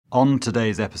On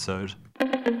today's episode,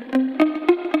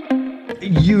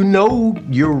 you know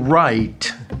you're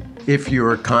right if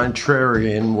you're a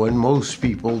contrarian when most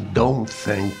people don't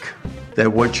think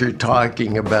that what you're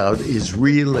talking about is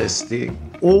realistic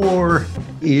or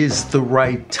is the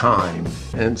right time.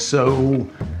 And so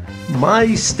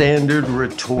my standard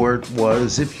retort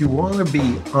was, if you want to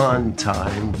be on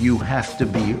time, you have to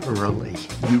be early.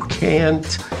 You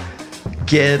can't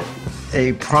get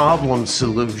a problem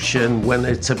solution when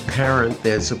it's apparent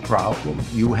there's a problem.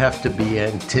 You have to be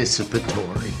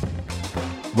anticipatory.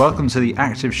 welcome to the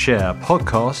Active Share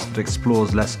podcast that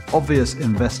explores less obvious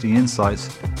investing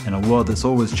insights in a world that's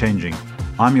always changing.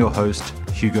 I'm your host,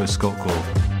 Hugo Scott-Gore.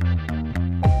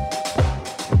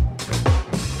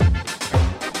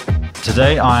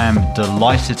 Today I am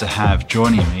delighted to have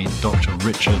joining me Dr.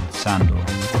 Richard Sandor.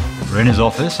 We're in his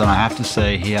office and I have to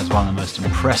say he has one of the most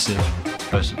impressive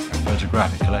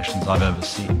photographic collections I've ever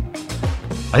seen.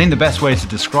 I think the best way to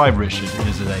describe Richard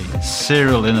is as a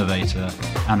serial innovator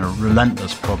and a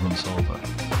relentless problem solver.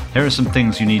 Here are some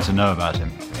things you need to know about him.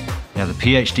 He has a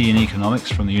PhD in economics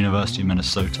from the University of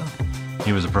Minnesota.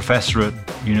 He was a professor at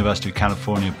University of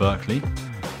California, Berkeley.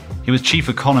 He was chief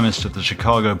economist of the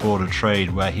Chicago Board of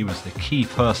Trade, where he was the key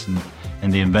person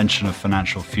in the invention of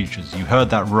financial futures. You heard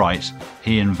that right.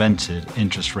 He invented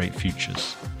interest rate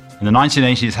futures. In the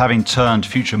 1980s, having turned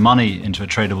future money into a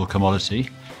tradable commodity,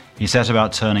 he set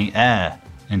about turning air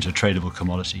into a tradable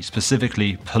commodity,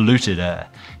 specifically polluted air.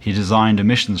 He designed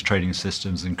emissions trading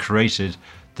systems and created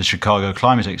the Chicago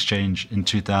Climate Exchange in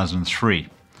 2003.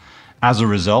 As a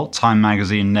result, Time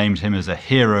magazine named him as a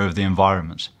hero of the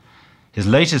environment. His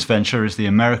latest venture is the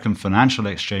American Financial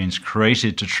Exchange,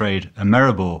 created to trade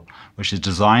Ameribor, which is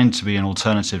designed to be an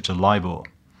alternative to LIBOR.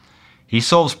 He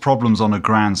solves problems on a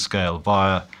grand scale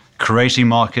via creating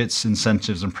markets,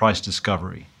 incentives, and price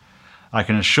discovery. I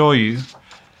can assure you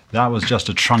that was just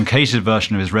a truncated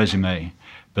version of his resume.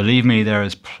 Believe me, there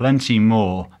is plenty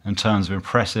more in terms of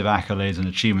impressive accolades and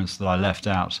achievements that I left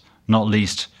out, not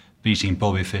least beating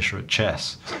Bobby Fischer at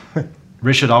chess.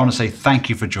 Richard, I want to say thank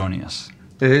you for joining us.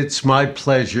 It's my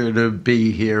pleasure to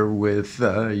be here with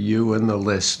you and the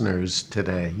listeners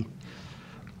today.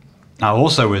 Now,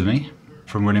 also with me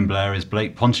from William Blair is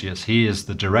Blake Pontius. He is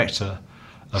the Director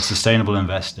of Sustainable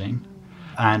Investing,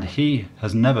 and he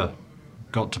has never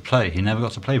got to play. He never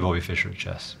got to play Bobby Fischer at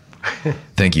chess.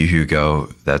 Thank you, Hugo.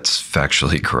 That's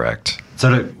factually correct. So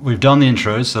look, we've done the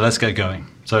intros, so let's get going.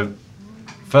 So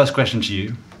first question to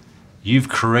you. You've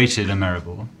created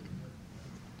Ameribor.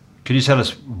 Could you tell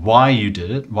us why you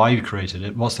did it, why you created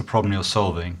it, what's the problem you're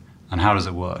solving, and how does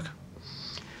it work?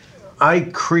 I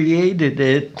created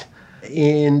it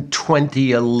in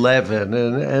 2011,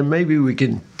 and maybe we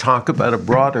can talk about a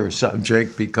broader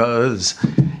subject because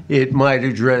it might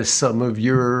address some of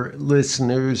your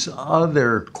listeners'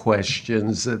 other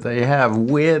questions that they have.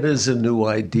 Where does a new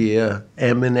idea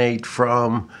emanate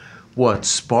from? What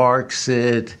sparks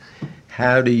it?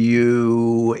 How do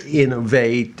you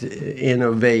innovate?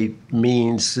 Innovate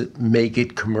means make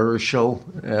it commercial.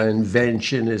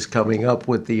 Invention is coming up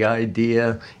with the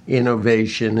idea.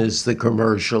 Innovation is the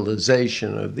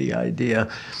commercialization of the idea.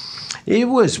 It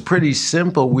was pretty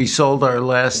simple. We sold our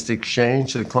last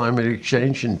exchange, the Climate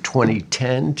Exchange, in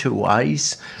 2010 to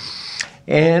ICE.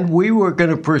 And we were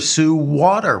going to pursue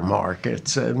water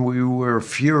markets, and we were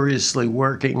furiously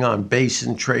working on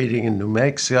basin trading in New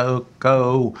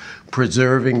Mexico,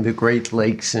 preserving the Great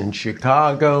Lakes in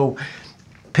Chicago.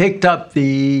 Picked up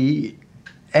the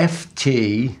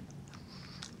FT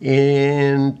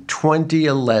in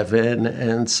 2011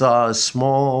 and saw a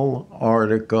small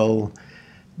article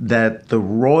that the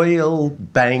Royal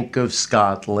Bank of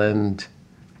Scotland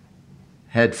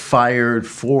had fired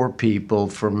 4 people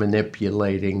for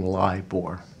manipulating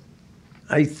LIBOR.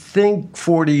 I think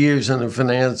 40 years in the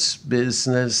finance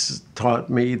business taught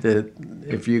me that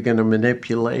if you're going to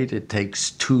manipulate, it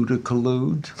takes 2 to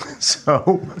collude.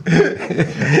 So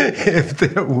if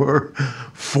there were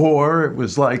 4, it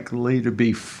was likely to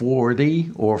be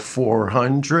 40 or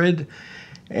 400.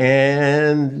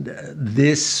 And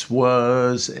this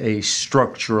was a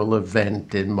structural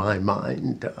event in my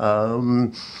mind.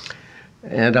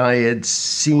 And I had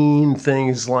seen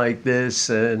things like this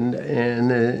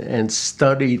and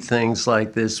studied things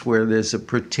like this where there's a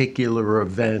particular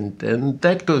event. And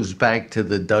that goes back to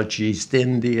the Dutch East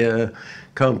India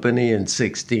Company in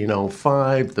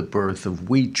 1605, the birth of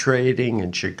wheat trading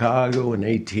in Chicago in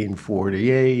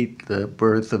 1848, the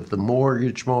birth of the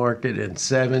mortgage market in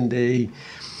 70,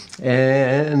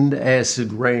 and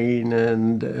acid rain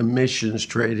and emissions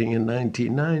trading in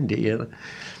 1990. And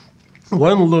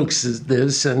one looks at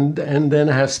this and then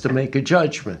has to make a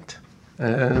judgment.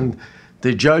 And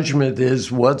the judgment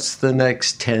is, what's the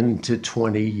next 10 to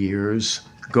 20 years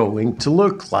going to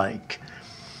look like?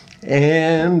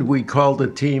 And we called a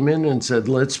team in and said,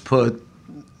 let's put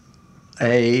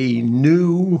a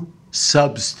new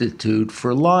substitute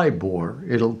for LIBOR.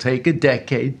 It'll take a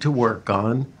decade to work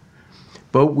on,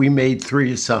 but we made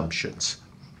 3 assumptions,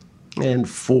 and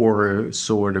 4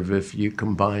 sort of if you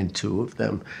combine 2 of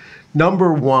them.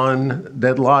 Number 1,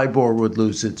 that LIBOR would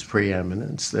lose its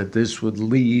preeminence, that this would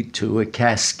lead to a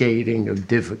cascading of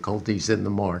difficulties in the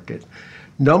market.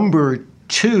 Number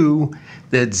 2,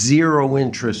 that 0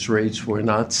 interest rates were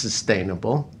not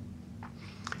sustainable.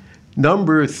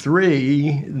 Number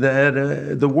 3,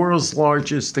 that the world's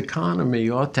largest economy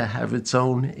ought to have its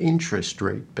own interest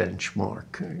rate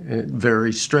benchmark.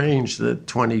 Very strange that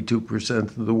 22%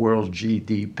 of the world's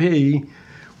GDP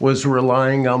was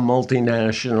relying on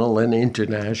multinational and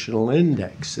international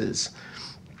indexes.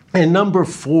 And number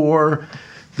 4,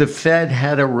 the Fed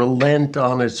had to relent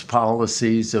on its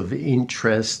policies of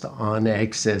interest on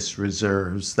excess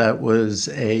reserves. That was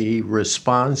a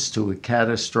response to a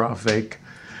catastrophic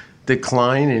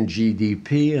decline in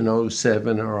GDP in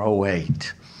 07 or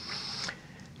 08.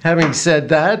 Having said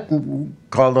that,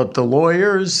 called up the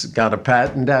lawyers, got a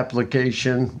patent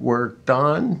application worked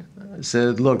on,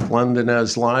 said, look, London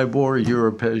has LIBOR,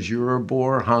 Europe has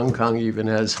Euribor, Hong Kong even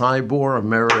has HIBOR,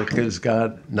 America's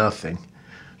got nothing.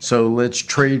 So let's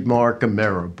trademark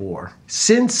Ameribor.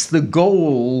 Since the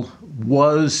goal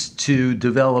was to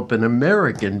develop an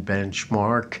American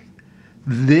benchmark,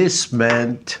 this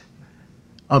meant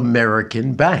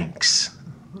American banks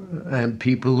and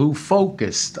people who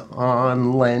focused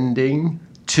on lending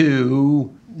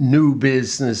to new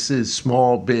businesses,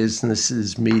 small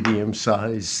businesses,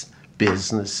 medium-sized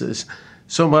businesses.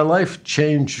 So my life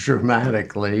changed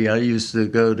dramatically. I used to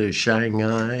go to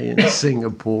Shanghai and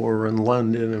Singapore and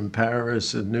London and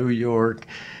Paris and New York.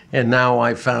 And now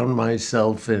I found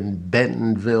myself in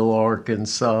Bentonville,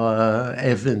 Arkansas,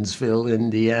 Evansville,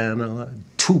 Indiana,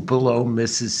 Tupelo,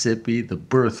 Mississippi, the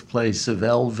birthplace of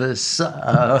Elvis,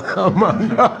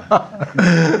 among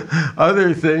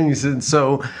other things. And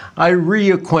so I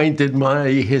reacquainted my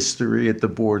history at the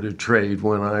Board of Trade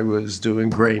when I was doing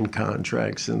grain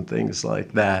contracts and things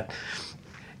like that.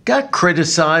 Got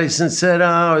criticized and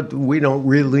said, we don't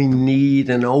really need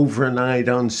an overnight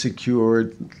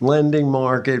unsecured lending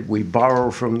market. We borrow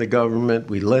from the government.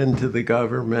 We lend to the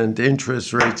government.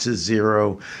 Interest rates is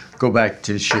 0. Go back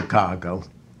to Chicago.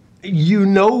 You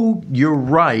know you're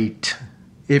right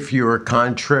if you're a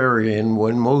contrarian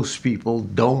when most people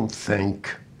don't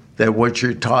think that what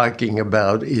you're talking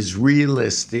about is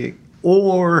realistic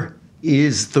or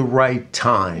is the right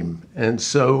time. And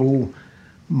so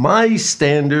my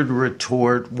standard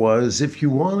retort was, if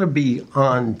you want to be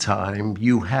on time,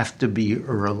 you have to be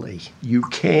early. You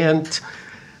can't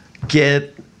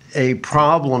get a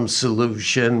problem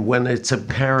solution when it's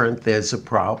apparent there's a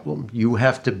problem. You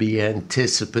have to be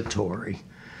anticipatory.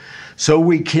 So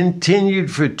we continued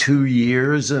for 2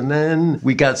 years, and then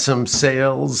we got some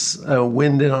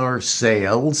wind in our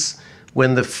sails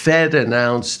when the Fed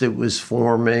announced it was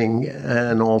forming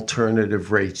an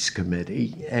alternative rates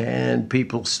committee, and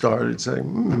people started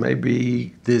saying,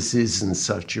 maybe this isn't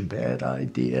such a bad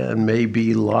idea, and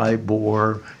maybe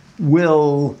LIBOR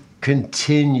will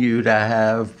continue to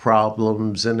have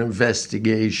problems and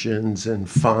investigations and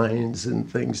fines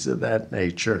and things of that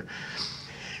nature.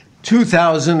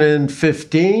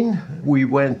 2015, we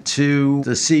went to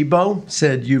the SIBO,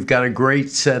 said, you've got a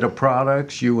great set of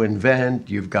products, you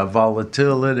invent, you've got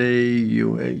volatility,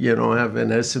 you have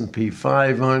an S&P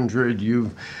 500,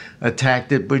 you've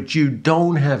attacked it, but you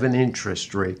don't have an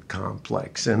interest rate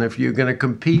complex. And if you're going to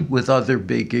compete with other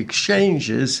big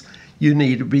exchanges, you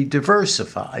need to be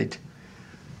diversified.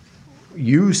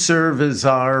 You serve as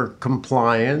our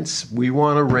compliance. We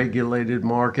want a regulated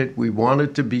market. We want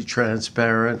it to be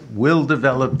transparent. We'll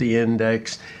develop the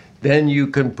index. Then you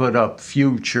can put up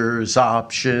futures,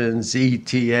 options,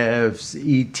 ETFs,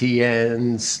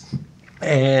 ETNs,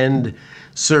 and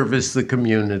service the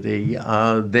community.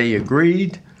 They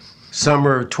agreed.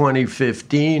 Summer of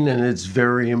 2015, and it's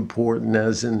very important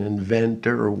as an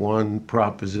inventor. One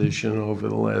proposition over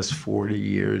the last 40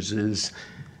 years is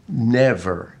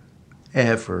never,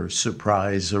 ever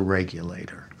surprise a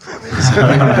regulator.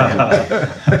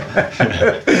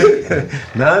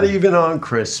 Not even on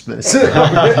Christmas.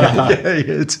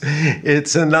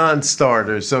 It's a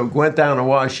non-starter. So went down to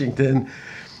Washington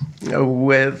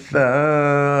with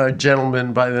a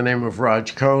gentleman by the name of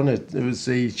Raj Cohn. It was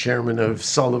the chairman of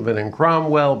Sullivan and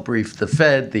Cromwell, briefed the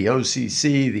Fed, the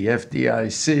OCC, the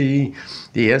FDIC,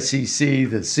 the SEC,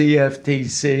 the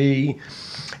CFTC,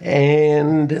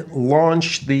 and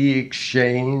launched the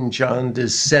exchange on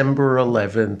December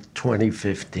 11th,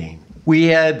 2015. We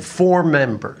had 4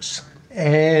 members,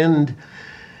 and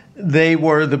they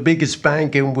were the biggest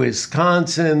bank in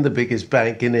Wisconsin, the biggest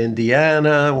bank in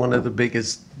Indiana, one of the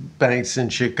biggest banks in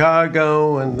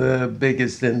Chicago, and the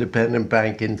biggest independent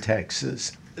bank in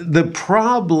Texas. The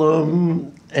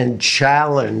problem and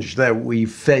challenge that we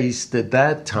faced at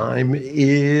that time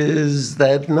is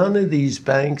that none of these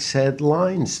banks had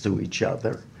lines to each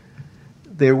other.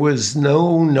 There was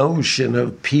no notion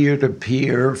of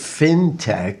peer-to-peer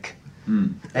fintech,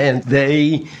 and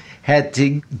they had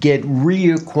to get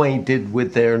reacquainted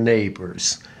with their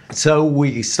neighbors. So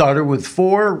we started with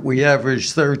 4. We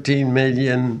averaged 13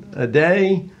 million a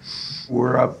day.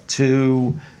 We're up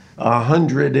to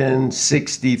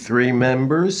 163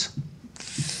 members,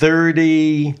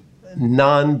 30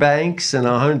 non-banks and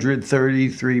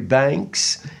 133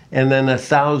 banks, and then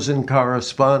 1,000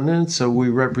 correspondents. So we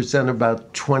represent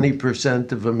about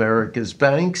 20% of America's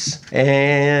banks.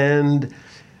 And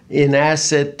in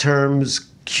asset terms,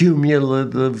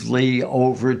 cumulatively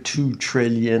over $2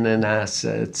 trillion in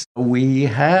assets. We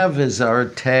have as our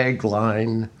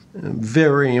tagline,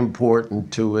 very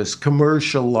important to us,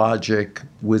 commercial logic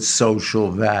with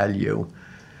social value.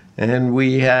 And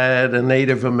we had a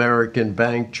Native American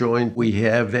bank join. We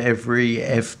have every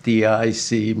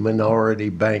FDIC minority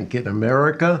bank in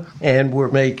America. And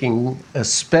we're making a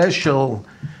special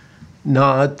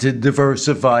nod to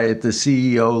diversify at the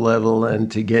CEO level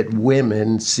and to get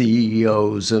women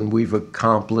CEOs. And we've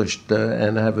accomplished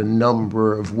and have a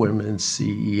number of women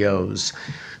CEOs.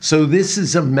 So this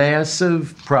is a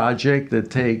massive project that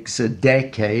takes a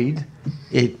decade.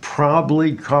 It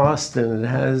probably cost, and it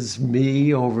has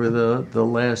me over the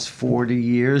last 40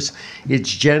 years,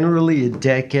 it's generally a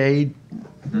decade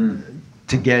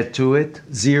to get to it.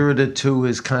 0 to 2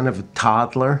 is kind of a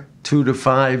toddler. 2 to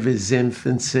 5 is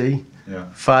infancy.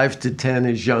 5 to 10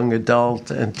 is young adult,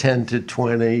 and 10 to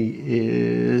 20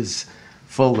 is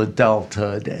full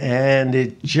adulthood. And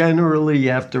it generally,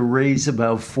 you have to raise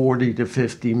about 40 to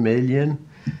 50 million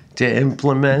to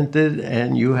implement it,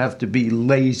 and you have to be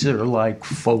laser-like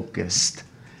focused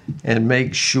and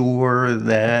make sure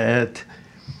that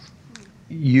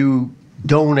you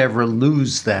don't ever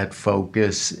lose that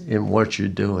focus in what you're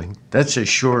doing. That's a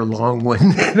sure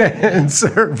long-winded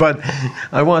answer, but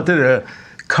I wanted to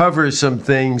cover some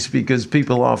things because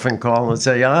people often call and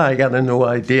say, I got a new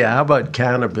idea. How about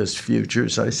cannabis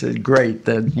futures? I said, great,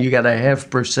 then you got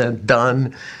 0.5%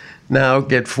 done. Now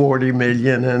get 40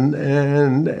 million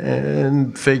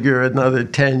and figure another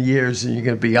 10 years and you're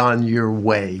going to be on your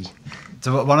way.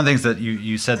 So one of the things that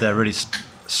you said there really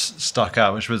stuck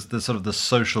out, which was the sort of the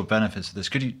social benefits of this.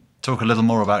 Could you talk a little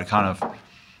more about kind of,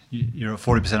 you're at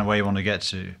 40% of where you want to get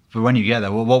to, but when you get there,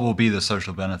 what will be the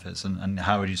social benefits and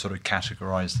how would you sort of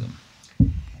categorize them?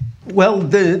 Well,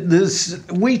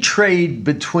 we trade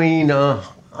between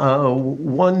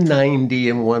 190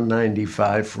 and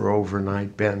 195 for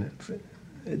overnight benefit.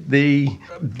 The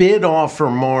bid-offer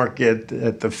market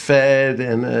at the Fed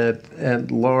and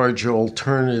at large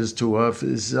alternatives to us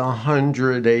is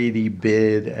 180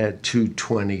 bid at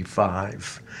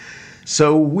 225.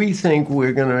 So we think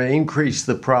we're going to increase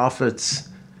the profits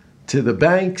to the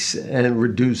banks and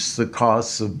reduce the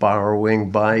costs of borrowing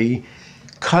by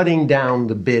cutting down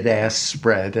the bid-ask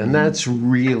spread. And that's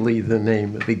really the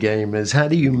name of the game, is how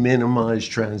do you minimize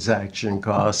transaction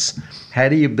costs? How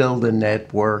do you build a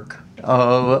network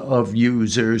of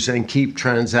users and keep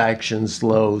transactions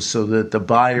low so that the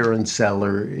buyer and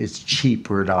seller is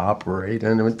cheaper to operate?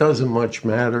 And it doesn't much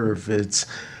matter if it's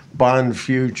bond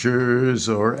futures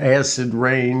or acid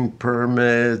rain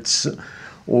permits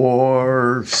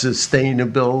or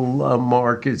sustainable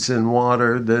markets in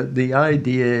water. The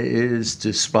idea is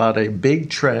to spot a big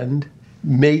trend,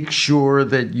 make sure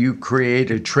that you create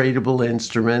a tradable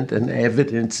instrument and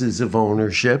evidences of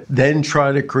ownership, then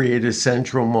try to create a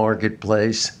central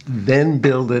marketplace, then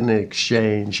build an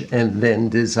exchange, and then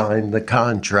design the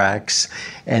contracts,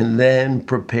 and then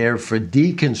prepare for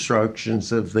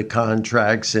deconstructions of the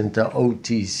contracts into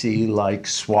OTC like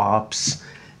swaps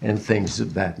and things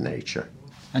of that nature.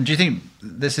 And do you think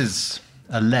this is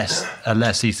a less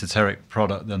esoteric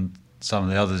product than some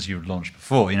of the others you've launched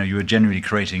before? You know, you were generally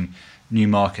creating new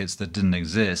markets that didn't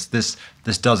exist. This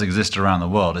does exist around the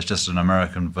world. It's just an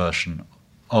American version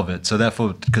of it. So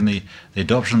therefore, can the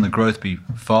adoption and the growth be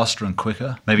faster and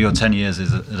quicker? Maybe your 10 years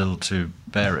is a little too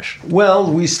bearish. Well,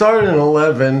 we started in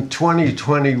 11,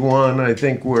 2021, I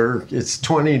think it's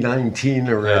 2019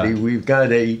 already. Yeah. We've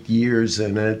got 8 years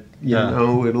in it. You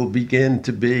know, it'll begin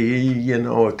to be,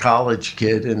 a college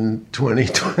kid in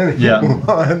 2021.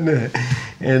 Yeah.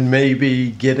 and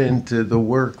maybe get into the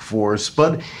workforce.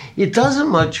 But it doesn't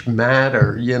much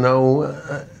matter,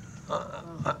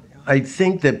 I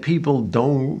think that people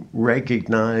don't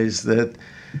recognize that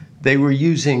they were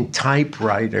using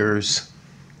typewriters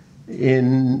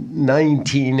in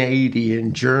 1980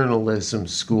 in journalism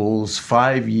schools,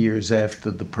 5 years after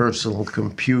the personal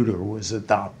computer was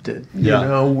adopted.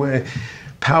 Where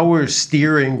power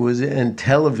steering and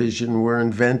television were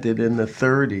invented in the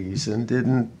 30s and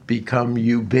didn't become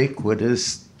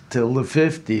ubiquitous till the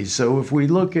 50s. So if we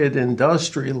look at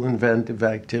industrial inventive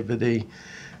activity,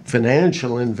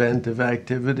 financial inventive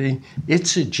activity,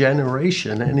 it's a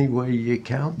generation any way you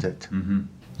count it. Mm-hmm.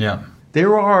 Yeah.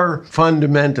 There are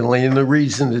fundamentally, and the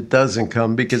reason it doesn't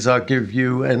come, because I'll give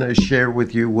you and I share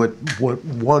with you what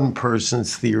one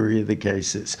person's theory of the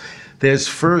case is. There's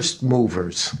first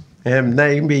movers, and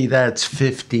maybe that's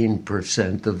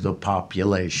 15% of the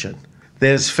population.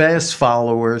 There's fast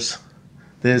followers,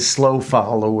 there's slow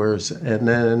followers, and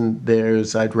then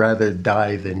there's I'd rather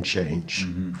die than change,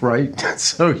 right?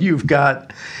 So you've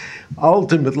got,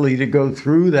 ultimately, to go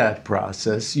through that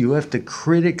process, you have to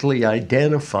critically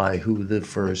identify who the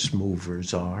first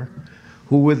movers are,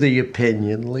 who are the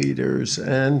opinion leaders,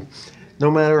 and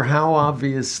no matter how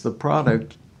obvious the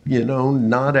product,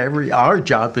 our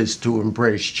job is to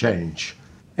embrace change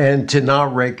and to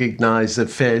not recognize that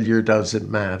failure doesn't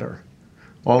matter.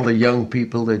 All the young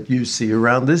people that you see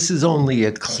around, this is only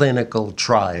a clinical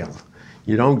trial.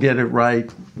 You don't get it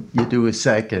right, you do a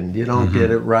second. You don't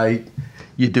get it right,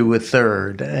 you do a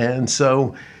third. And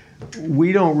so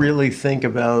we don't really think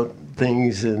about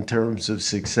things in terms of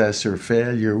success or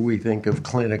failure. We think of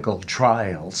clinical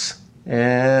trials.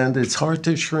 And it's hard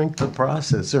to shrink the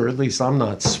process, or at least I'm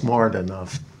not smart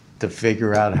enough to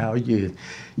figure out how you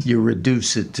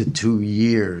reduce it to 2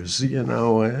 years,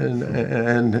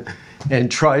 and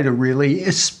try to really,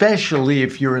 especially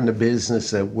if you're in the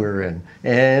business that we're in.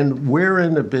 And we're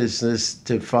in the business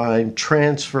to find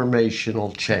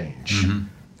transformational change.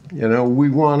 We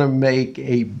want to make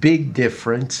a big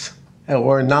difference,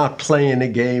 or not playing a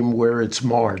game where it's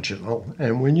marginal.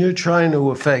 And when you're trying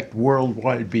to affect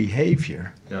worldwide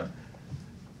behavior,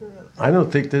 I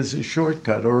don't think there's a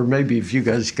shortcut. Or maybe if you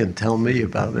guys can tell me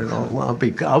about it,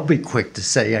 I'll be quick to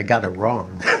say I got it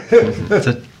wrong.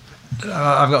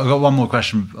 I've got one more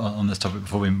question on this topic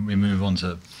before we move on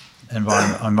to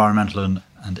environmental and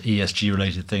ESG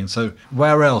related things. So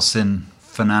where else in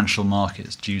financial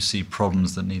markets do you see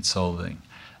problems that need solving?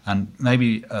 And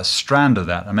maybe a strand of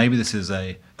that, and maybe this is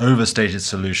a overstated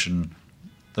solution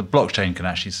that blockchain can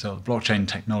actually solve. Blockchain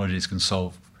technologies can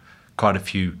solve quite a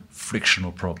few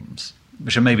frictional problems,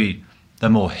 which are they're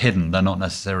more hidden. They're not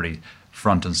necessarily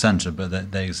front and center,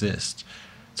 but they exist.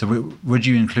 So would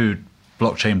you include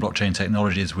blockchain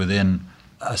technologies within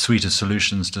a suite of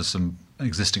solutions to some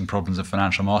existing problems in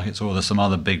financial markets, or are there some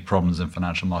other big problems in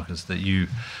financial markets that you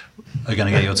are going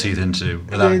to get your teeth into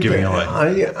without giving away?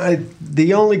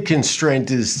 The only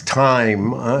constraint is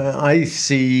time. I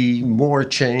see more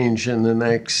change in the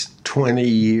next 20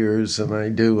 years than I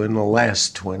do in the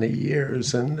last 20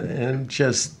 years. And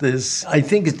just this, I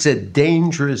think it's a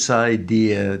dangerous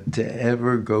idea to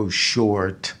ever go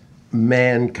short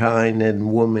mankind and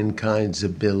womankind's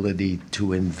ability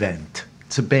to invent.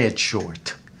 It's a bad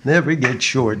short. Never get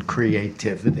short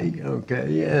creativity,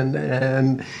 okay?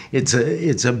 And it's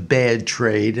a bad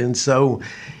trade. And so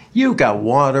you got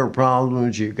water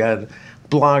problems, you got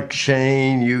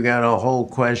blockchain, you got a whole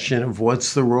question of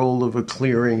what's the role of a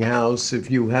clearinghouse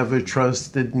if you have a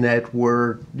trusted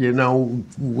network,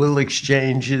 will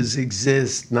exchanges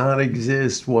exist, not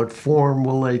exist, what form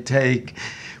will they take?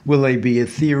 Will they be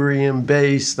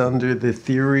Ethereum-based under the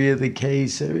theory of the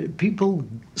case?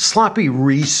 Sloppy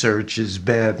research is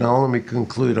bad. Now let me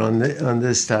conclude on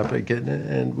this topic,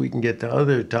 and we can get to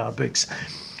other topics.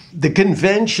 The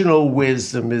conventional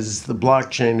wisdom is the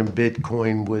blockchain and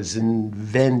Bitcoin was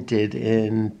invented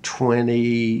in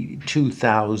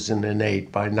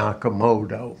 2008 by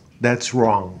Nakamoto. That's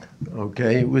wrong,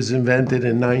 okay? It was invented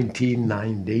in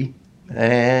 1990,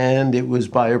 and it was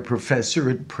by a professor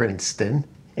at Princeton.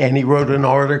 And he wrote an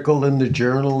article in the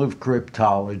Journal of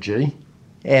Cryptology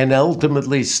and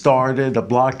ultimately started a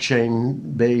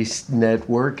blockchain-based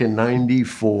network in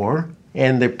 94.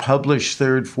 And the published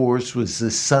third force was the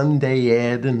Sunday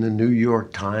ad in the New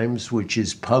York Times, which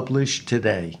is published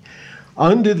today.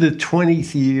 Under the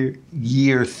 20th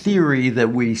year theory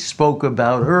that we spoke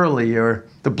about earlier,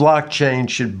 the blockchain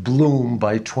should bloom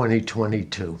by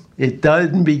 2022. It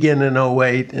doesn't begin in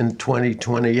 2008 and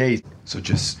 2028. So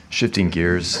just shifting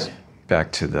gears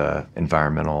back to the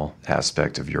environmental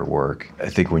aspect of your work, I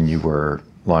think when you were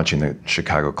launching the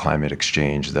Chicago Climate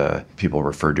Exchange, the people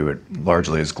refer to it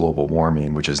largely as global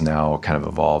warming, which has now kind of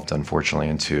evolved, unfortunately,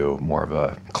 into more of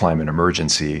a climate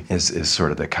emergency, is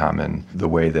sort of the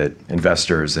way that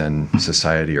investors and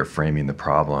society are framing the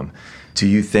problem. Do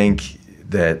you think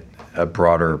that a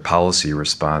broader policy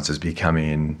response is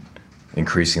becoming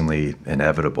increasingly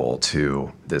inevitable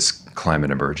to this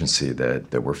climate emergency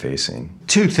that we're facing?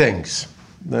 Two things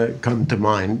that come to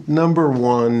mind. Number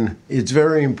one, it's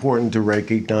very important to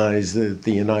recognize that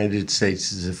the United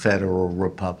States is a federal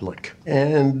republic.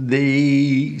 And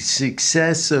the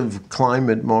success of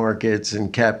climate markets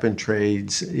and cap and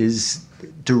trades is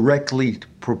directly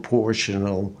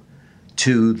proportional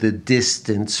to the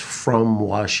distance from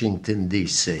Washington,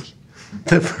 D.C.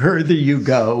 The further you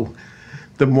go,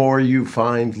 the more you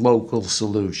find local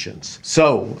solutions.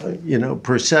 So,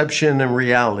 perception and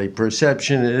reality.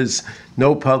 Perception is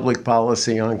no public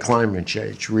policy on climate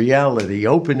change. Reality,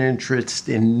 open interest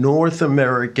in North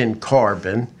American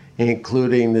carbon,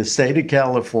 including the state of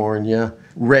California,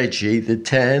 RGGI, the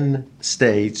 10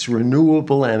 states,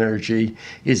 renewable energy,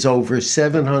 is over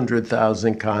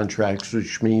 700,000 contracts,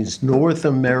 which means North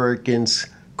Americans'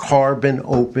 carbon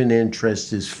open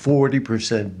interest is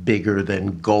 40% bigger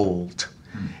than gold.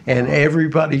 And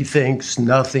everybody thinks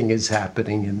nothing is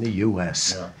happening in the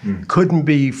U.S. Couldn't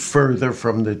be further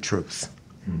from the truth.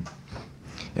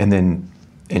 And then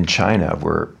in China,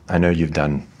 where I know you've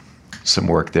done some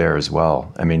work there as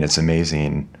well. I mean, it's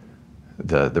amazing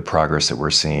the progress that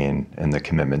we're seeing and the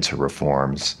commitment to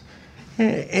reforms.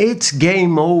 It's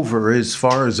game over as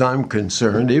far as I'm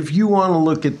concerned. If you want to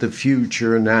look at the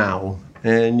future now,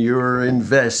 and your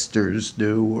investors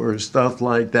do, or stuff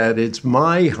like that, it's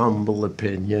my humble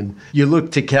opinion. You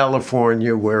look to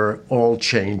California where all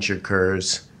change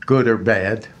occurs, good or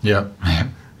bad. Yeah.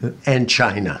 And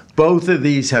China. Both of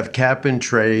these have cap and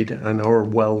trade and are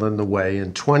well in the way.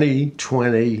 In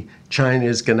 2020, China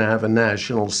is going to have a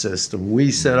national system. We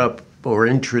set up or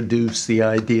introduced the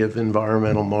idea of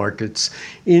environmental markets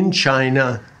in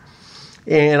China.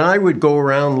 And I would go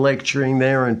around lecturing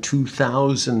there in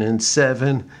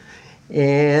 2007.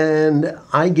 And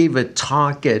I gave a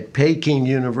talk at Peking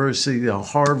University, the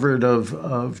Harvard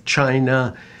of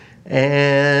China.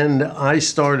 And I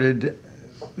started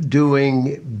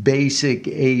doing basic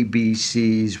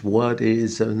ABCs. What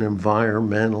is an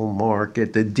environmental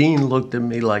market? The dean looked at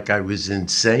me like I was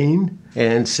insane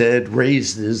and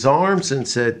raised his arms and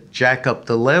said, jack up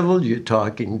the level, you're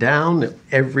talking down.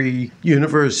 Every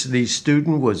university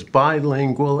student was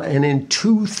bilingual. And in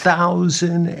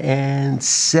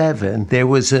 2007, there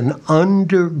was an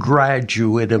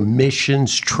undergraduate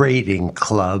emissions trading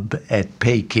club at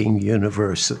Peking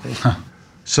University.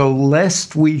 So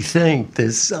lest we think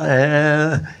this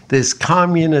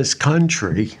communist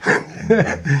country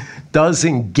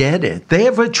doesn't get it, they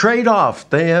have a trade-off.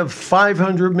 They have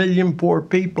 500 million poor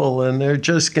people, and they're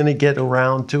just going to get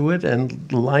around to it. And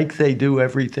like they do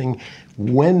everything,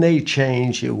 when they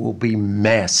change, it will be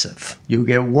massive. You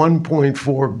get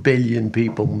 1.4 billion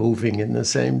people moving in the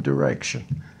same direction.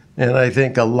 And I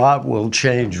think a lot will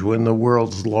change when the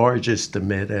world's largest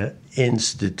emitter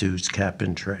institutes cap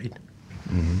and trade.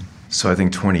 Mm-hmm. So I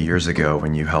think 20 years ago,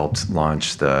 when you helped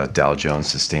launch the Dow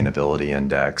Jones Sustainability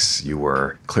Index, you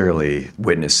were clearly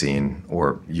witnessing,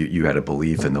 or you had a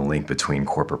belief in the link between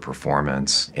corporate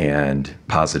performance and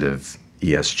positive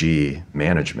ESG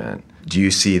management. Do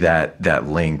you see that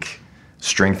link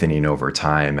strengthening over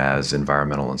time as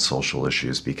environmental and social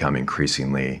issues become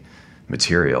increasingly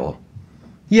material?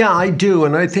 Yeah, I do.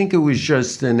 And I think it was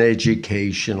just an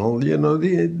educational,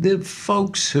 the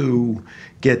folks who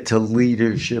get to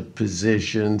leadership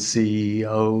positions,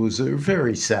 CEOs, are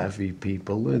very savvy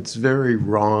people. It's very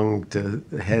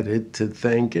wrong-headed to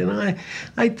think. And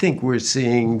I think we're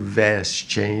seeing vast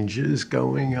changes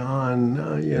going on.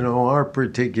 Our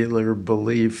particular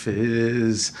belief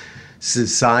is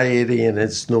society and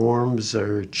its norms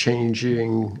are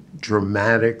changing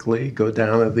dramatically. Go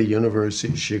down to the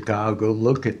University of Chicago,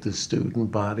 look at the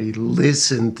student body,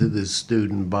 listen to the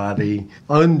student body,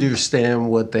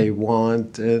 understand what they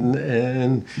want,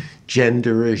 and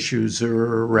gender issues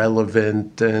are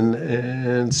irrelevant,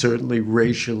 and certainly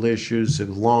racial issues are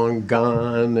long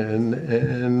gone,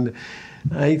 and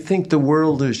I think the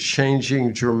world is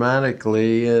changing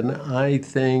dramatically, and I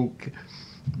think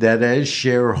that as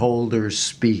shareholders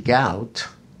speak out,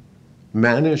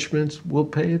 management will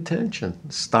pay attention.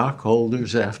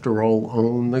 Stockholders, after all,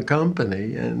 own the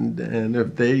company. And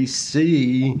if they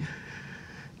see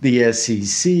the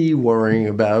SEC worrying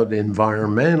about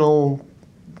environmental,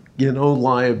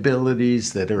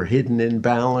 liabilities that are hidden in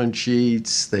balance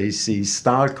sheets, they see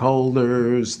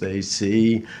stockholders, they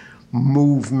see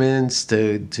movements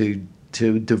to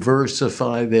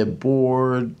diversify their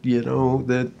board,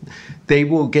 that they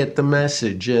will get the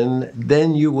message, and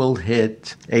then you will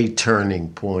hit a turning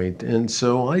point. And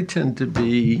so I tend to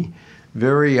be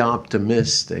very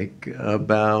optimistic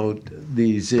about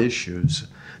these issues.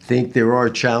 I think there are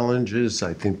challenges.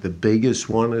 I think the biggest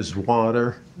one is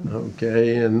water,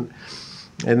 okay? And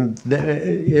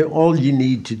all you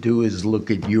need to do is look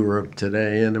at Europe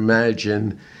today and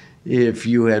imagine if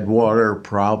you had water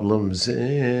problems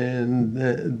in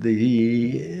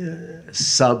the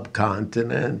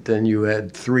subcontinent and you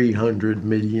had 300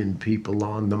 million people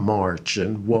on the march,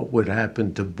 and what would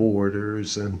happen to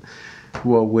borders and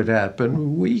what would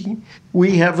happen.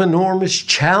 We have enormous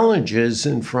challenges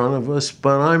in front of us,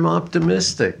 but I'm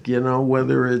optimistic,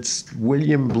 whether it's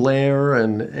William Blair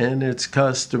and its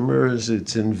customers,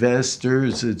 its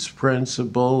investors, its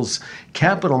principals.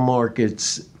 Capital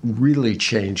markets really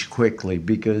change quickly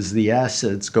because the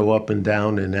assets go up and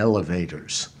down in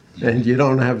elevators. And you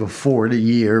don't have a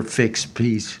 40-year fixed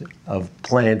piece of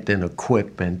plant and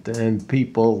equipment. And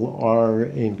people are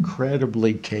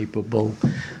incredibly capable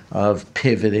of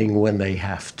pivoting when they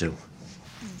have to.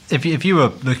 If you were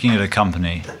looking at a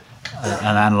company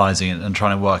and analyzing it and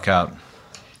trying to work out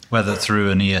whether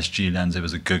through an ESG lens it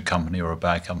was a good company or a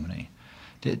bad company,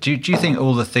 do you think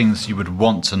all the things you would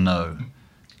want to know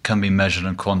can be measured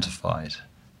and quantified?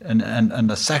 And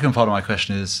the second part of my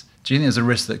question is, do you think there's a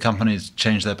risk that companies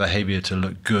change their behavior to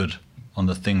look good on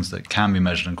the things that can be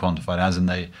measured and quantified, as in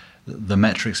the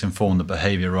metrics inform the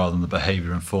behavior rather than the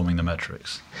behavior informing the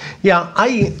metrics? Yeah,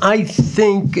 I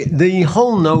think the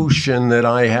whole notion that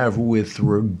I have with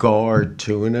regard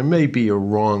to, and it may be a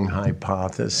wrong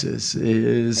hypothesis,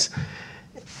 is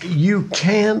you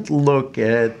can't look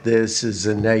at this as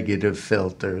a negative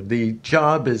filter. The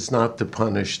job is not to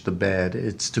punish the bad,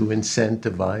 it's to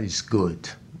incentivize good.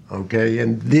 Okay,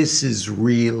 and this is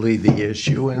really the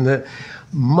issue. And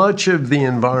much of the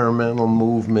environmental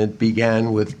movement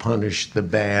began with punish the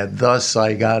bad. Thus,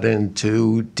 I got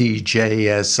into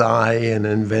DJSI and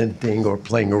inventing or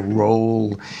playing a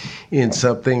role in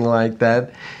something like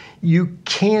that. You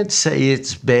can't say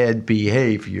it's bad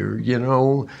behavior.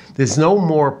 There's no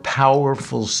more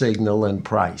powerful signal than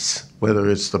price, whether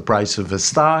it's the price of a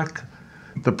stock,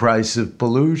 the price of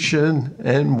pollution.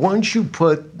 And once you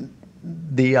put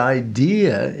the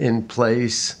idea in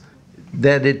place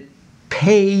that it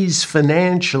pays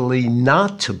financially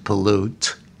not to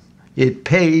pollute, it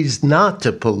pays not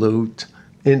to pollute,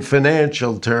 in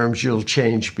financial terms, you'll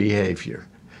change behavior.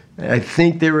 I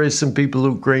think there is some people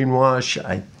who greenwash.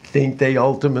 I think they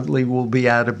ultimately will be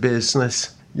out of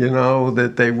business,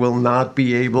 that they will not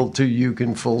be able to. You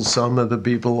can fool some of the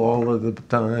people all of the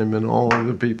time and all of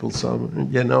the people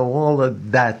some, all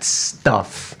of that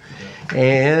stuff.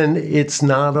 And it's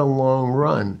not a long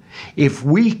run. If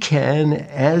we can,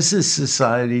 as a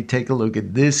society, take a look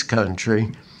at this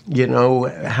country,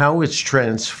 how it's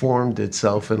transformed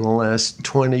itself in the last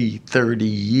 20, 30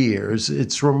 years,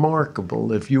 it's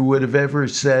remarkable. If you would have ever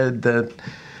said that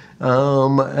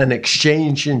an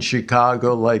exchange in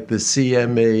Chicago like the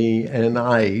CME and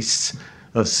ICE,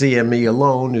 CME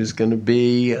alone is going to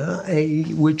be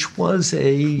which was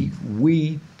a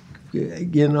wheat,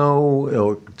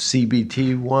 or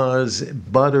CBT was,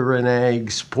 butter and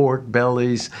eggs, pork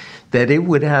bellies, that it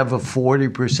would have a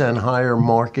 40% higher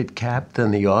market cap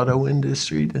than the auto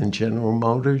industry, than General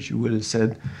Motors, you would have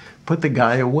said, put the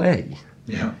guy away.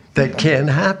 Yeah. That can't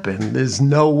happen. There's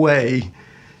no way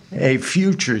a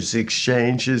futures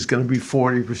exchange is going to be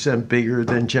 40% bigger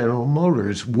than General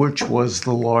Motors, which was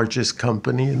the largest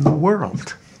company in the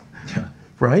world. Yeah.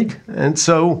 Right? And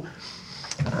so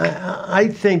I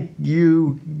think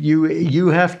you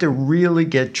have to really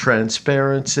get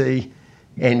transparency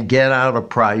and get out a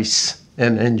price,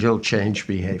 and you'll change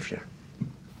behavior.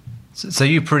 So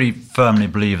you pretty firmly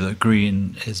believe that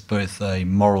green is both a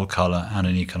moral color and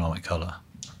an economic color?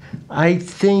 I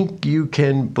think you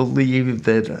can believe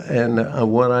that,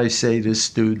 and what I say to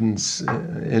students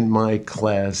in my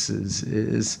classes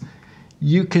is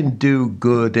you can do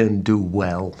good and do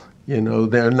well.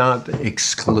 They're not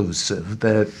exclusive.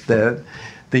 That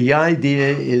the idea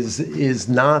is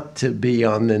not to be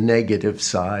on the negative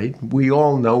side. We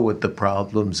all know what the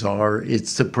problems are.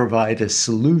 It's to provide a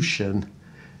solution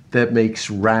that makes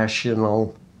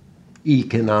rational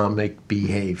economic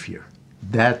behavior.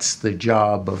 That's the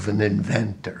job of an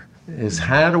inventor, is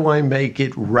how do I make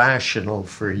it rational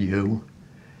for you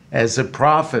as a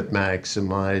profit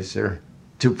maximizer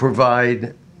to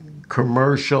provide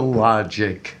commercial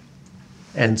logic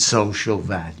and social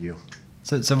value.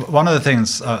 So one of the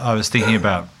things I was thinking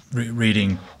about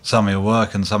reading some of your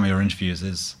work and some of your interviews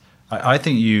is I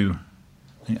think you,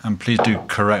 and please do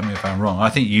correct me if I'm wrong, I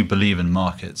think you believe in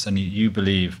markets, and you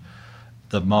believe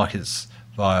that markets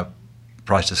via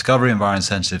price discovery and via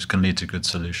incentives can lead to good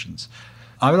solutions.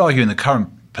 I would argue in the current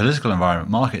political environment,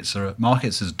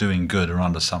 markets is doing good or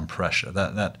under some pressure.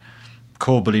 That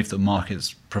core belief that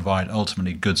markets provide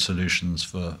ultimately good solutions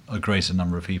for a greater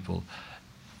number of people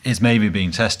is maybe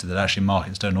being tested, that actually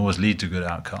markets don't always lead to good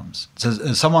outcomes. So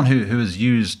as someone who has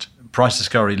used price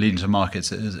discovery leading to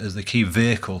markets as the key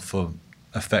vehicle for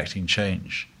affecting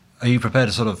change, are you prepared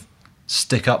to sort of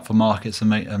stick up for markets and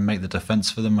make the defense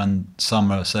for them when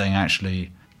some are saying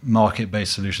actually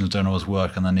market-based solutions don't always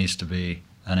work and there needs to be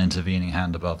an intervening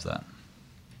hand above that?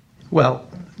 Well,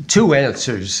 two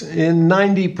answers. In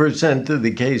 90% of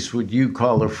the case, what you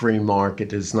call a free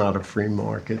market is not a free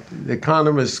market.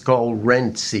 Economists call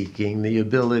rent seeking the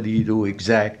ability to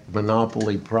exact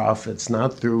monopoly profits,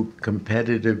 not through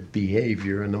competitive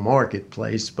behavior in the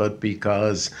marketplace, but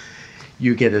because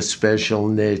you get a special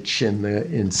niche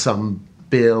in some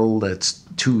bill that's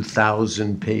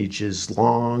 2,000 pages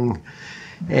long.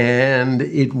 And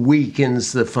it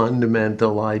weakens the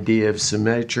fundamental idea of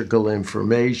symmetrical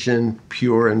information,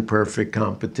 pure and perfect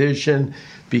competition,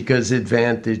 because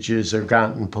advantages are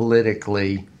gotten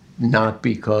politically, not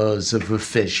because of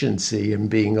efficiency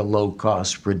and being a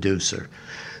low-cost producer.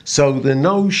 So the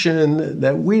notion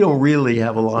that we don't really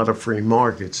have a lot of free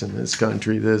markets in this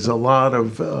country, there's a lot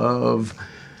of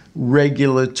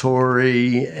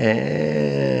regulatory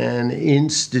and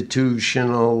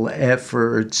institutional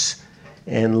efforts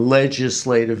and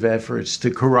legislative efforts to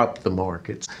corrupt the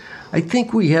markets. I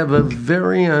think we have a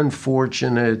very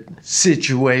unfortunate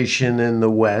situation in the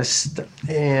West,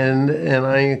 and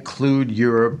I include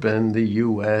Europe and the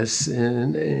US,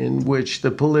 in which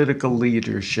the political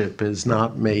leadership has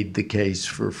not made the case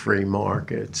for free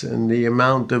markets. And the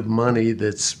amount of money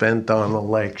that's spent on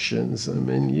elections, I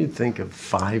mean, you think of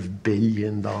 $5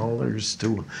 billion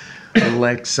to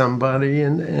elect somebody,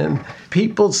 and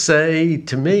people say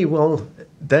to me, well,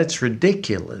 that's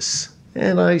ridiculous.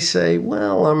 And I say,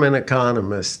 well, I'm an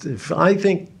economist. If I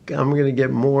think I'm going to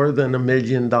get more than $1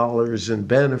 million in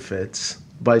benefits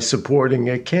by supporting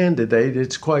a candidate,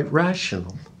 it's quite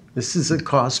rational. This is a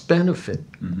cost-benefit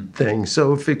thing.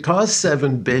 So if it costs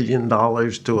 $7 billion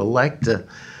to elect a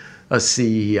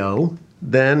CEO,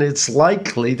 then it's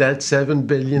likely that $7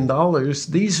 billion,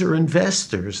 these are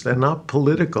investors. They're not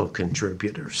political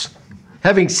contributors.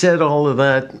 Having said all of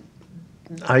that,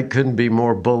 I couldn't be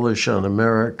more bullish on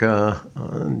America,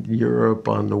 on Europe,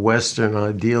 on the Western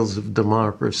ideals of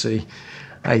democracy.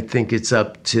 I think it's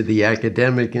up to the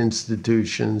academic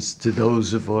institutions, to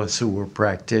those of us who are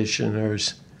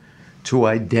practitioners, to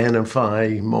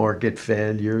identify market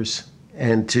failures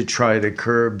and to try to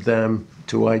curb them,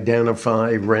 to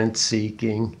identify rent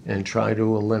seeking and try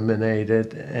to eliminate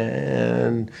it.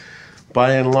 And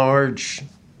by and large,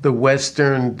 the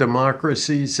Western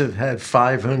democracies have had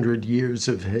 500 years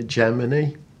of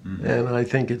hegemony, and I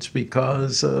think it's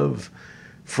because of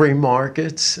free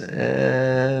markets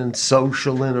and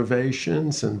social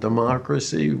innovations and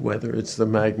democracy, whether it's the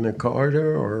Magna Carta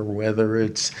or whether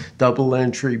it's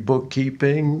double-entry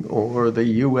bookkeeping or the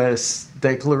U.S.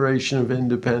 Declaration of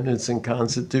Independence and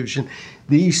Constitution.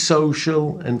 These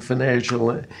social and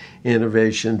financial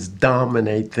innovations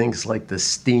dominate things like the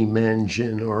steam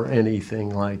engine or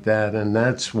anything like that, and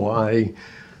that's why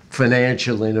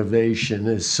financial innovation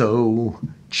is so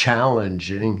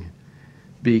challenging,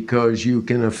 because you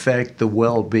can affect the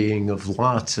well-being of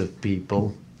lots of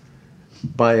people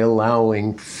by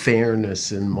allowing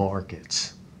fairness in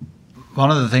markets. One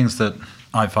of the things that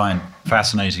I find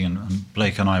fascinating, and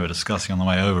Blake and I were discussing on the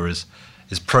way over, is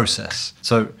process.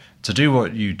 So to do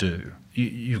what you do,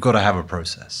 you've got to have a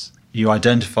process. You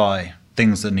identify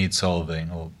things that need solving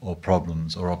or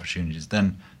problems or opportunities,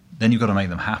 then you've got to make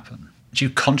them happen. Do you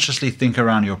consciously think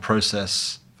around your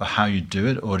process for how you do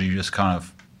it, or do you just kind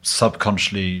of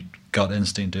subconsciously gut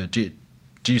instinct do it?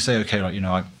 Do you say, okay, like,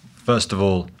 I first of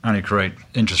all only create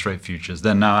interest rate futures,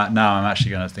 then now I'm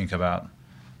actually going to think about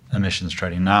emissions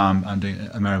trading, now I'm doing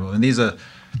Ameribor, and these are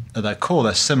at their core,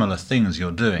 they're similar things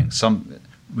you're doing.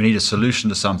 We need a solution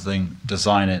to something,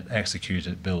 design it, execute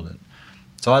it, build it.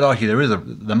 So I'd argue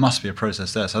there must be a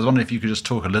process there. So I was wondering if you could just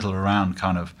talk a little around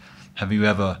kind of, have you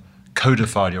ever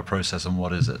codified your process, and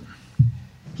what is it?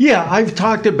 Yeah, I've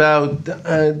talked about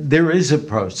there is a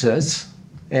process,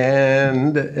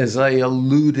 and as I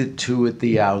alluded to at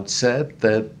the outset,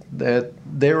 that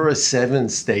there are 7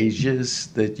 stages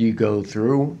that you go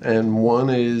through, and one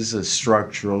is a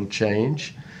structural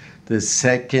change. The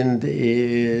second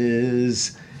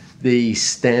is the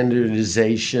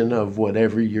standardization of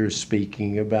whatever you're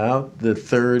speaking about. The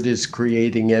third is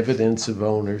creating evidence of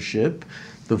ownership.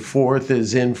 The fourth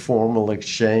is informal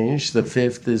exchange. The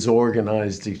fifth is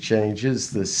organized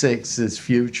exchanges. The sixth is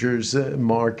futures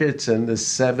markets. And the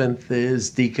seventh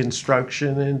is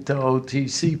deconstruction into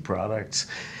OTC products.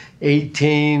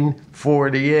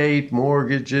 1848,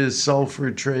 mortgages,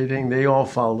 sulfur trading, they all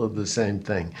follow the same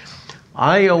thing.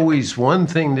 One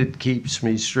thing that keeps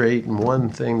me straight and one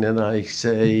thing that I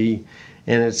say,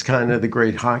 and it's kind of the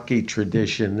great hockey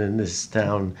tradition in this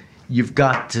town, you've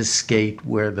got to skate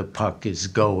where the puck is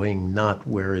going, not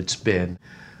where it's been.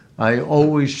 I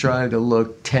always try to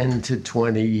look 10 to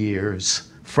 20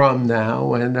 years from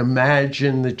now and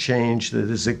imagine the change that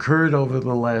has occurred over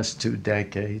the last 2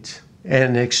 decades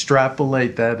and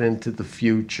extrapolate that into the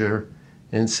future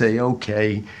and say,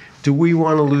 okay, do we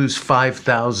want to lose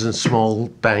 5,000 small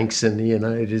banks in the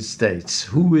United States?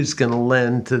 Who is going to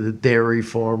lend to the dairy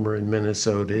farmer in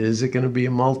Minnesota? Is it going to be a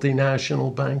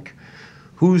multinational bank?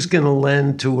 Who's going to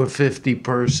lend to a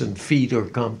 50-person feeder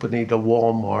company to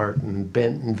Walmart in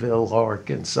Bentonville,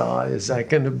 Arkansas? Is that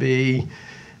going to be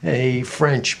a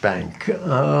French bank?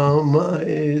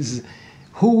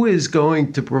 Who is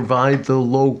going to provide the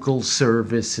local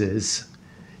services?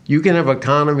 You can have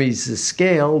economies of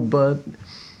scale, but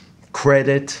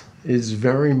credit is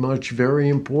very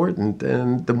important.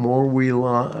 And the more we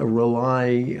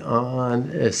rely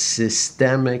on a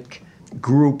systemic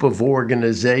group of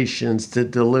organizations to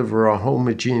deliver a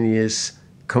homogeneous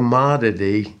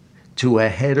commodity to a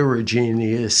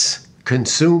heterogeneous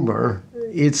consumer,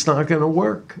 it's not going to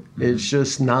work. It's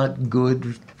just not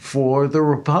good for the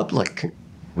republic.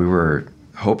 We were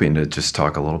hoping to just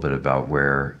talk a little bit about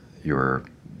where your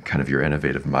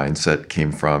innovative mindset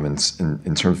came from in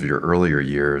terms of your earlier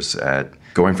years at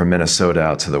going from Minnesota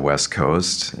out to the West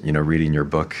Coast, reading your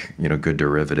book, Good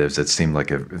Derivatives. It seemed like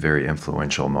a very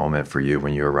influential moment for you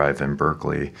when you arrived in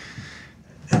Berkeley.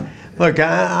 Look,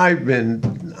 I've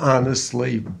been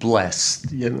honestly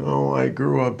blessed. I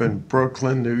grew up in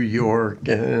Brooklyn, New York,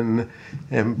 and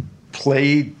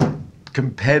played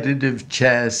competitive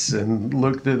chess and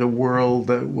looked at a world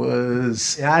that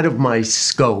was out of my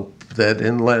scope, that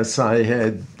unless I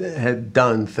had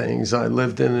done things. I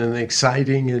lived in an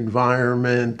exciting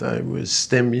environment. I was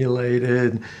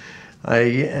stimulated.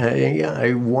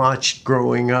 I watched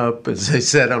growing up. As I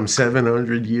said, I'm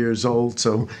 700 years old,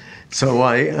 so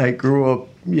I grew up,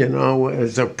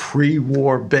 as a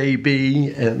pre-war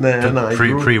baby, and then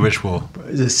pre which war?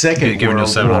 The Second Given World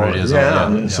you're 700 War. years Yeah.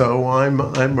 old. Yeah. So I'm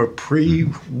a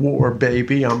pre-war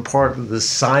baby. I'm part of the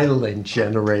silent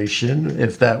generation,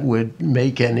 if that would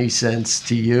make any sense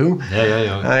to you.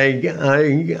 Yeah.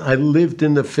 I lived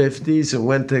in the 50s and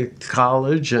went to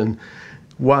college and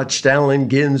watched Allen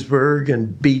Ginsberg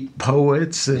and beat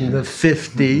poets in the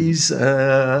 50s.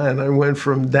 And I went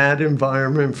from that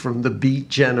environment, from the beat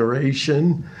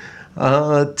generation,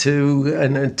 to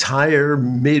an entire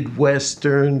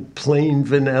Midwestern, plain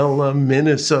vanilla,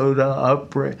 Minnesota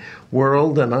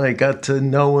world. And I got to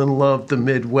know and love the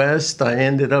Midwest. I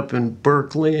ended up in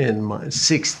Berkeley in my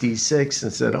 66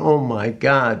 and said, oh my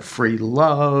God, free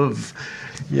love.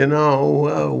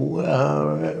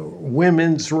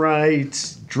 Women's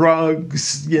rights,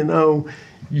 drugs, you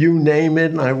name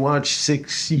it. And I watched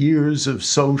 6 years of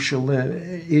social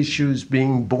issues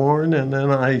being born. And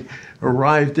then I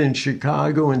arrived in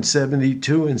Chicago in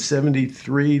 72 and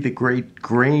 73. The great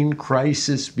grain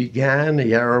crisis began,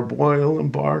 the Arab oil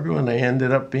embargo, and I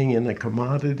ended up being in the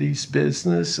commodities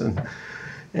business.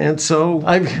 And so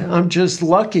I'm just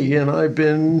lucky, and I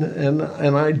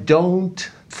don't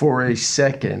for a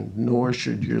second, nor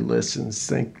should your listeners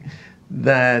think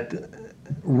that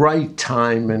right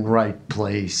time and right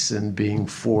place and being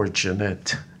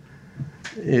fortunate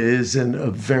is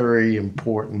a very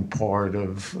important part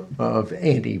of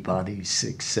anybody's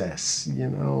success.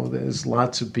 There's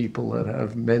lots of people that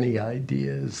have many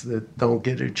ideas that don't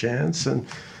get a chance, and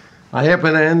I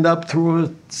happen to end up through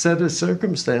a set of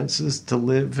circumstances to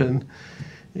live in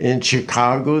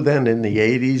Chicago then in the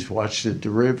 80s, watched the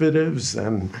derivatives,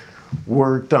 and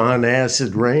worked on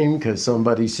acid rain because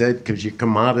somebody said, could you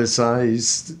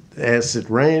commoditize acid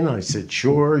rain? I said,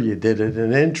 sure. You did it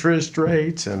in interest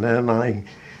rates. And then I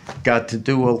got to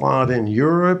do a lot in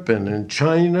Europe and in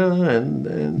China.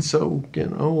 And so,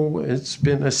 it's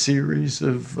been a series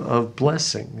of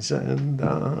blessings. And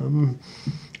I'm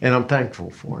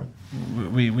thankful for it.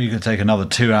 We could take another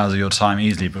 2 hours of your time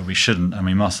easily, but we shouldn't and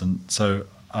we mustn't. So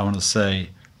I want to say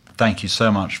thank you so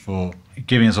much for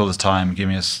giving us all this time,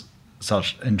 giving us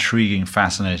such intriguing,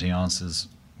 fascinating answers.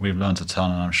 We've learned a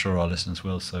ton, and I'm sure our listeners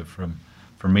will. So from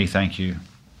me, thank you.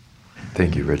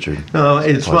 Thank you, Richard. No,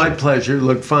 it's my pleasure.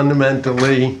 Look,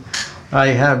 fundamentally, I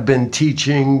have been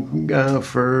teaching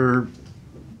for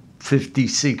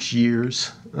 56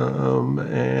 years,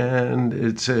 and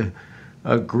it's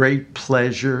a great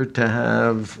pleasure to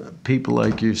have people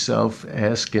like yourself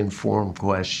ask informed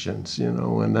questions,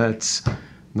 and that's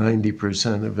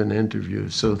 90% of an interview.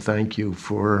 So thank you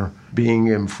for being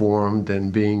informed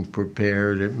and being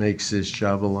prepared. It makes this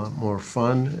job a lot more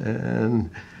fun, and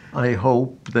I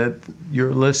hope that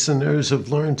your listeners have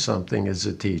learned something as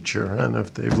a teacher, and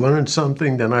if they've learned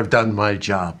something, then I've done my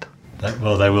job.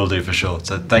 Well, they will do for sure.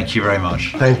 So thank you very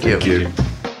much. Thank you. Thank you.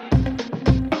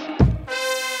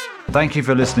 Thank you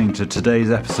for listening to today's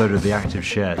episode of The Active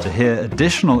Share. To hear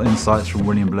additional insights from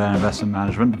William Blair Investment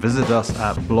Management, visit us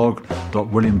at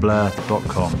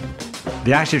blog.williamblair.com.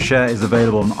 The Active Share is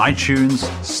available on iTunes,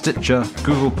 Stitcher,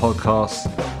 Google Podcasts,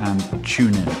 and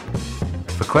TuneIn.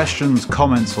 For questions,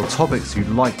 comments, or topics you'd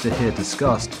like to hear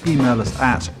discussed, email us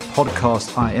at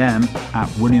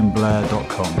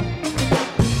podcastim@williamblair.com.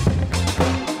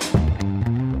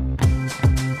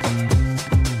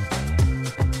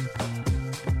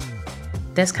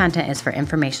 This content is for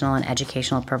informational and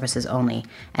educational purposes only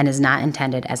and is not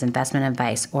intended as investment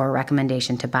advice or a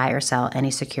recommendation to buy or sell any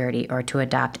security or to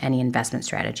adopt any investment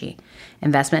strategy.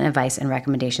 Investment advice and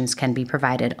recommendations can be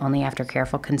provided only after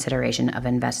careful consideration of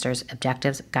investors'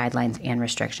 objectives, guidelines, and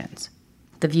restrictions.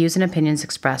 The views and opinions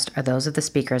expressed are those of the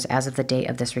speakers as of the date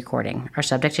of this recording, are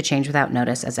subject to change without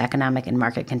notice as economic and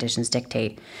market conditions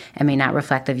dictate, and may not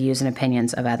reflect the views and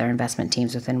opinions of other investment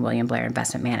teams within William Blair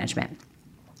Investment Management.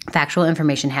 Factual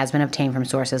information has been obtained from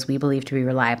sources we believe to be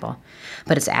reliable,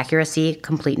 but its accuracy,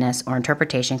 completeness, or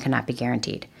interpretation cannot be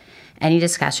guaranteed. Any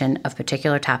discussion of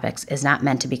particular topics is not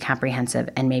meant to be comprehensive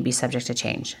and may be subject to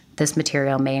change. This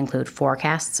material may include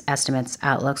forecasts, estimates,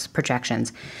 outlooks,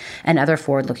 projections, and other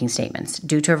forward-looking statements.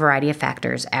 Due to a variety of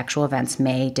factors, actual events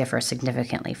may differ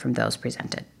significantly from those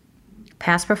presented.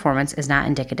 Past performance is not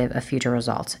indicative of future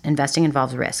results. Investing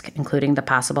involves risk, including the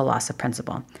possible loss of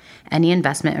principal. Any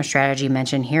investment or strategy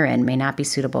mentioned herein may not be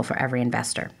suitable for every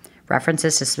investor.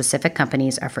 References to specific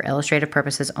companies are for illustrative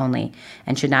purposes only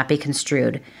and should not be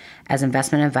construed as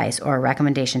investment advice or a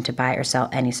recommendation to buy or sell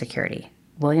any security.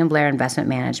 William Blair Investment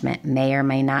Management may or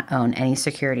may not own any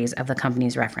securities of the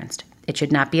companies referenced. It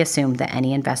should not be assumed that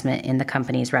any investment in the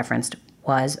companies referenced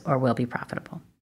was or will be profitable.